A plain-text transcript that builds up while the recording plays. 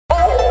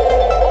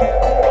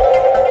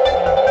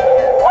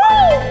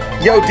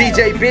Yo,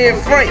 DJ Ben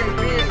Frank,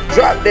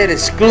 drop that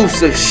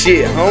exclusive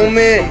shit,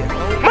 homie.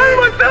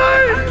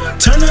 Monta.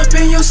 Turn up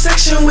in your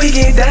section, we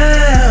get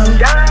down.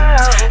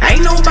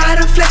 Ain't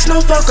nobody flex, no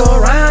fuck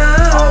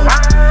around.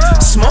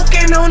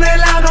 Smoking on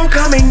that loud, I'm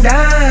coming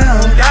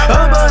down.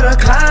 Above the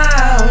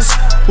clouds,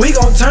 we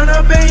gon' turn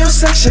up in your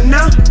section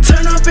now.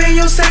 Turn up in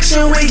your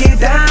section, we get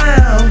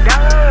down.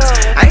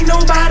 Ain't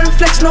nobody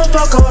flex, no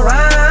fuck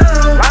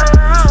around.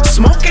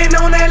 Smoking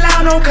on that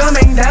loud, I'm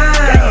coming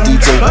down.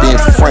 DJ Ben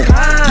Frank,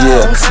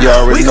 yeah, you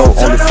already know,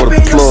 only for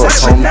the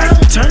plugs, homie.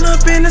 Turn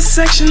up in the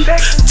section,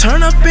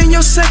 turn up in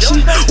your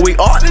section. We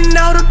ordering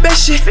all the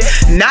best shit.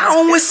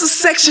 Now it's a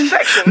section.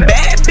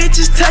 Bad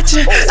bitches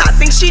touching. I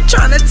think she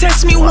tryna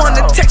text me,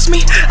 wanna text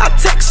me. I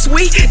text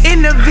sweet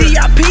in the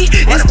VIP.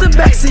 It's the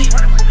backseat.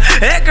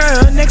 That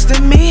girl next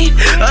to me,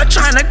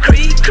 tryna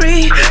creep.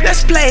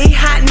 Let's play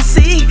hide and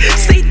seek.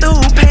 See through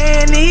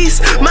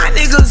panties. My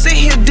niggas in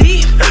here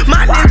deep.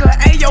 My nigga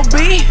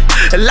AOB,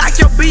 like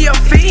your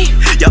BFE.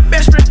 Your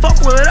best friend fuck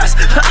with us.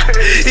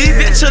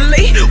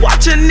 Eventually,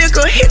 watch a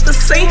nigga hit the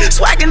scene.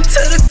 Swaggin'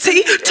 to the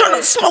T, turn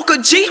up smoke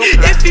a G.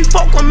 If he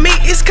fuck with me,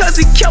 it's cause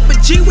he kept a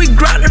G. We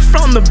grindin'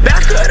 from the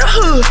back of the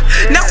hood.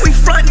 Now we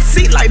front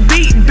seat like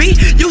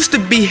BB. Used to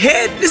be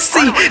head to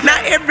see.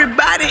 Now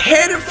everybody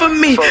headed for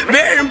me.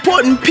 Very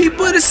important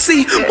people to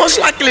see. Most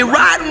likely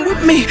riding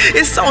with me.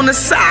 It's on the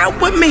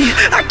side with me.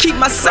 I keep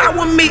my side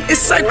with me.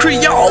 It's like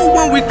Creole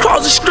when we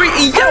cross the street.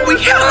 And yeah,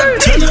 we hella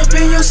deep. Turn up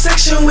in your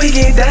section, we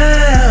get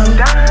down.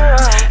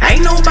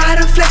 Ain't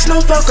nobody flex,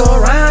 no fuck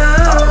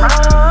around.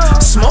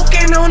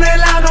 Smoking on that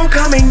loud, I'm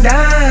coming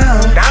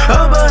down.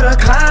 Above the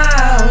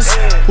clouds,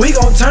 we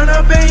gon' turn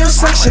up in your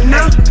section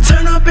now.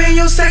 Turn up in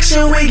your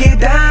section, we get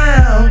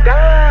down.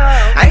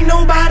 Ain't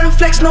nobody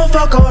flex, no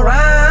fuck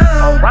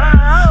around.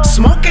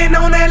 Smoking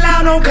on that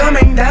loud, I'm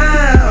coming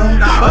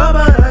down.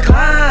 Above the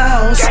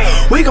clouds,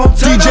 we gon'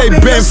 turn up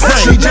in your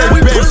section now.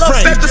 We pull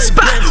up at the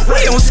spot,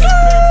 we don't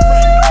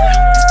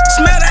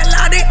smell that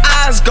loud, their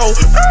eyes go.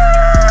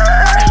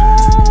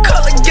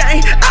 Color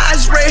gang,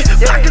 eyes red,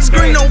 pockets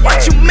green, on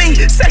what you mean.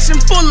 Section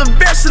full of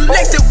very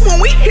selected when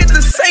we hit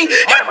the scene.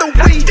 Hit the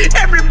weed,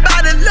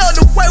 everybody love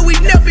the way we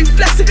never be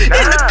flexing.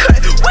 In the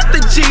cut with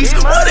the G's,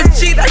 what a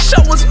G, they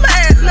show us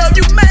mad love.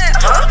 You mad,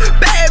 huh?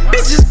 Bad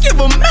bitches give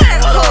them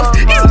mad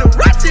hugs. Even the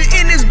ratchet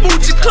in this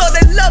bougie club,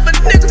 they love a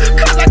nigga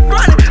cause I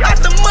grind it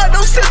out the mud.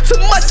 Don't sip too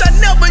much, I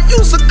never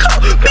use a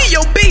cup.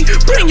 B.O.B,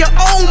 bring your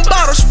own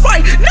bottle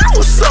Sprite. Now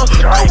what's up?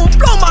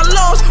 Overflow my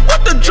lungs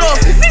with the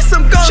drugs. Need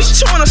some gum, she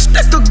chewing a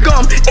stick of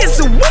gum. It's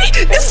a weed,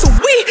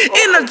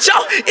 in a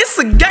jaw. It's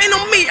a game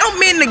on me, I'm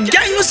in the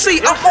game. You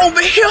see, I'm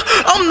over here,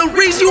 I'm the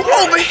reason you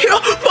over here.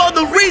 For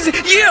the reason,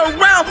 year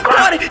round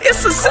party.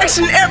 It's a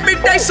section every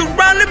day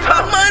surrounded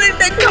by money.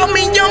 They call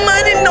me young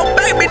money, no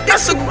baby,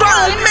 that's a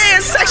grown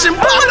man section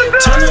party.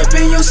 Turn up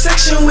in your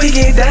section, we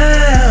get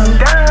down.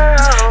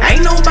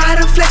 Ain't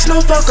nobody flex,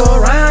 no fuck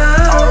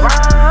around.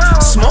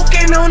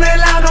 Smoking on that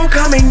loud, I'm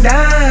coming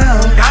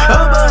down.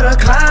 Above the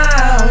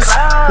clouds,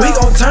 we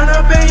gon' turn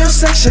up in your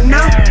section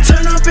now.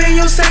 Turn up in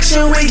your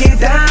section, we get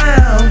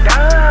down.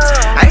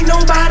 Ain't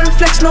nobody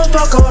flex, no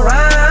fuck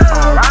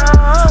around.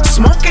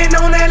 Smoking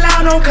on that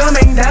loud, I'm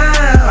coming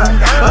down.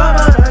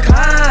 Above the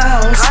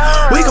clouds,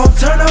 we gon'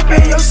 turn up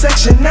in your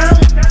section now.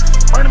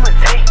 What am I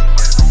take?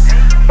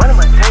 What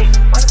am I take?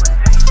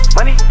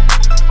 Money,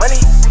 money,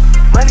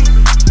 money,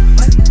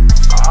 money,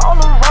 all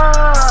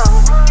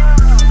around.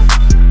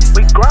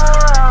 We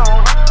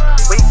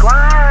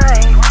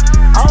grind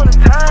all the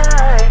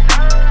time.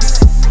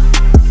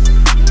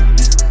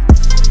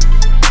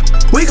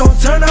 We gon'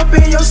 turn up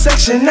in your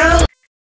section now.